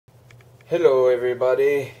Hello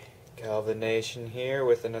everybody, Calvin Nation here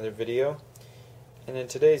with another video, and in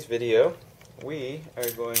today's video we are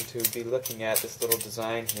going to be looking at this little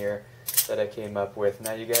design here that I came up with.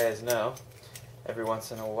 Now you guys know, every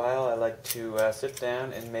once in a while I like to sit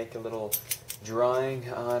down and make a little drawing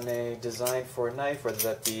on a design for a knife, whether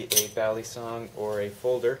that be a Balisong or a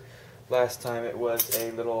folder. Last time it was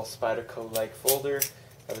a little Spyderco-like folder,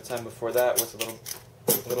 the time before that was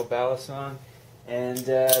a little Balisong. And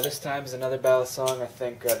this time is another Balisong. I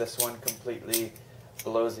think this one completely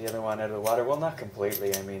blows the other one out of the water. Well, not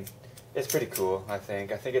completely. I mean, it's pretty cool, I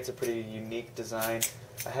think. I think it's a pretty unique design.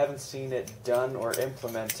 I haven't seen it done or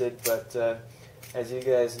implemented, but as you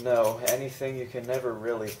guys know, anything you can never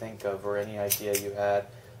really think of or any idea you had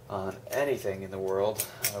on anything in the world,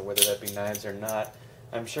 whether that be knives or not,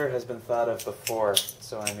 I'm sure has been thought of before.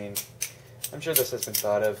 So, I mean, I'm sure this has been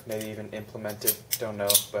thought of, maybe even implemented, don't know,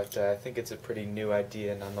 but I think it's a pretty new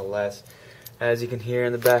idea nonetheless. As you can hear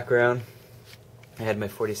in the background, I had my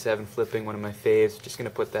 47 flipping, one of my faves. Just going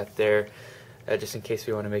to put that there just in case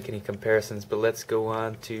we want to make any comparisons, but let's go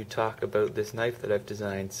on to talk about this knife that I've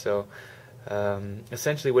designed. So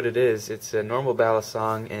essentially what it is, it's a normal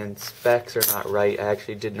Balisong, and specs are not right. I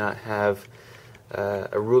actually did not have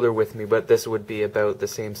a ruler with me, but this would be about the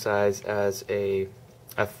same size as a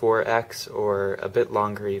 4X, or a bit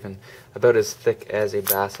longer even, about as thick as a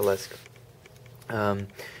basilisk.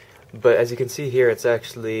 But as you can see here, it's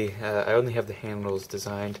actually, I only have the handles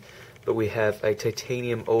designed, but we have a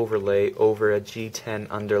titanium overlay over a G10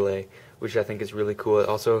 underlay, which I think is really cool. It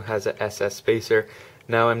also has a SS spacer.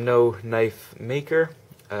 Now, I'm no knife maker,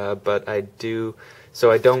 but I do,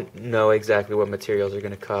 so I don't know exactly what materials are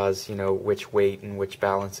going to cause, you know, which weight and which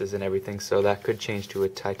balances and everything, so that could change to a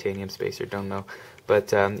titanium spacer, don't know.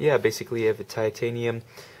 But yeah, basically you have a titanium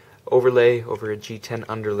overlay over a G10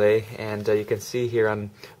 underlay, and you can see here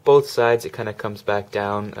on both sides it kind of comes back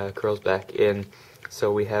down, curls back in,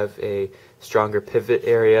 so we have a stronger pivot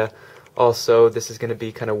area. Also, this is going to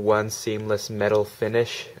be kind of one seamless metal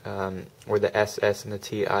finish, where the SS and the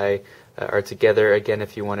TI are together. Again,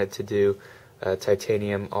 if you wanted to do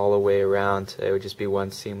titanium all the way around, it would just be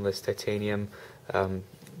one seamless titanium kind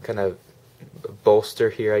of bolster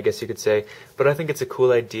here, I guess you could say. But I think it's a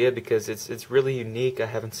cool idea because it's really unique. I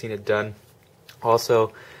haven't seen it done.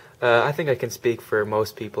 Also, I think I can speak for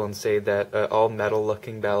most people and say that all metal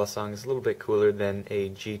looking Balisong is a little bit cooler than a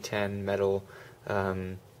G10 metal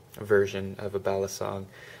version of a Balisong.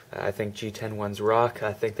 I think G10 ones rock.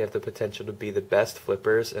 I think they have the potential to be the best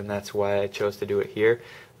flippers, and that's why I chose to do it here.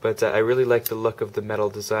 But I really like the look of the metal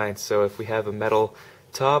design, so if we have a metal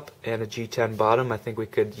top and a G10 bottom, I think we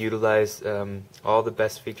could utilize all the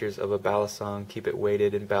best features of a Balisong, keep it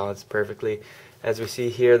weighted and balanced perfectly. As we see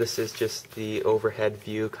here, this is just the overhead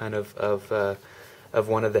view kind of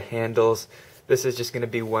one of the handles. This is just going to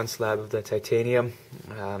be one slab of the titanium.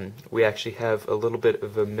 We actually have a little bit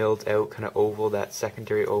of a milled out kind of oval, that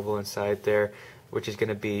secondary oval inside there, which is going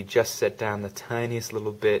to be just set down the tiniest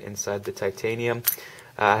little bit inside the titanium.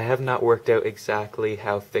 I have not worked out exactly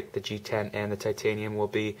how thick the G10 and the titanium will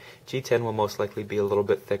be. G10 will most likely be a little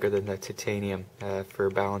bit thicker than the titanium for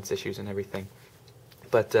balance issues and everything.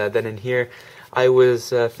 But then in here, I was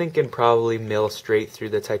thinking probably mill straight through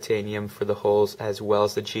the titanium for the holes as well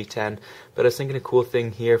as the G10. But I was thinking a cool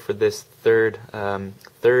thing here for this third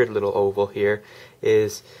little oval here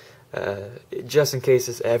is, just in case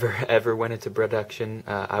this ever went into production,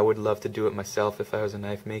 I would love to do it myself if I was a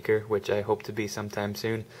knife maker, which I hope to be sometime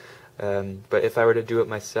soon. But if I were to do it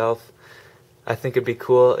myself, I think it'd be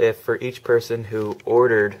cool if for each person who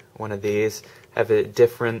ordered one of these, have a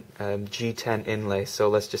different G10 inlay. So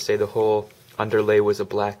let's just say the whole underlay was a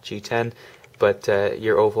black G10, but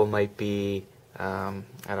your oval might be, I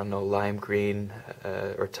don't know, lime green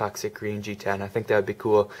or toxic green G10. I think that would be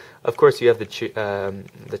cool. Of course, you have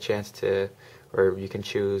the chance to, or you can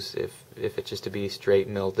choose if it's just to be straight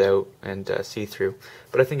milled out and see-through.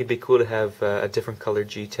 But I think it'd be cool to have a different colored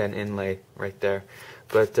G10 inlay right there.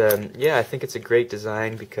 But yeah, I think it's a great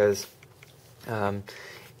design because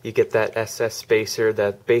you get that SS spacer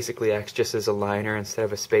that basically acts just as a liner instead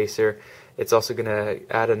of a spacer. It's also going to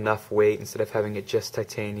add enough weight instead of having it just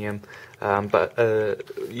titanium. But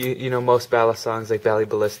you know, most Balisongs, like Bali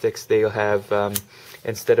Ballistics, they'll have,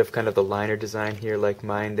 instead of kind of the liner design here like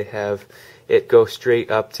mine, they have it go straight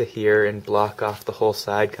up to here and block off the whole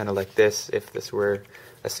side, kind of like this. If this were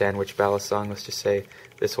a sandwich Balisong, let's just say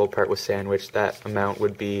this whole part was sandwiched, that amount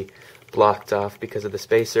would be blocked off because of the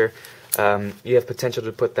spacer. You have potential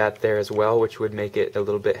to put that there as well, which would make it a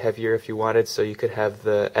little bit heavier if you wanted. So you could have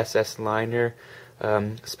the SS liner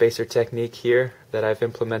spacer technique here that I've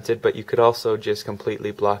implemented, but you could also just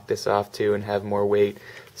completely block this off too and have more weight.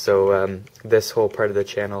 So this whole part of the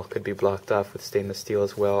channel could be blocked off with stainless steel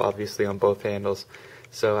as well, obviously on both handles.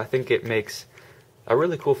 So I think it makes a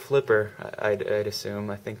really cool flipper, I'd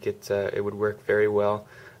assume. I think it would work very well.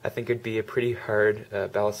 I think it'd be a pretty hard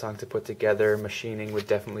Balisong to put together. Machining would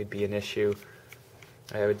definitely be an issue.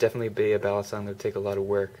 It would definitely be a Balisong that would take a lot of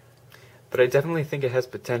work. But I definitely think it has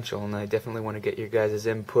potential, and I definitely want to get your guys'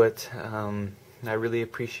 input. I really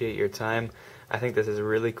appreciate your time. I think this is a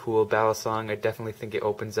really cool Balisong. I definitely think it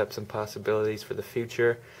opens up some possibilities for the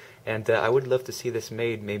future. And I would love to see this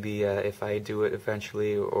made, maybe if I do it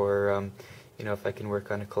eventually, or you know, if I can work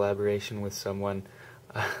on a collaboration with someone.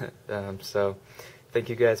 So thank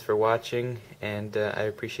you guys for watching, and I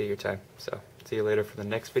appreciate your time. So see you later for the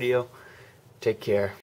next video. Take care.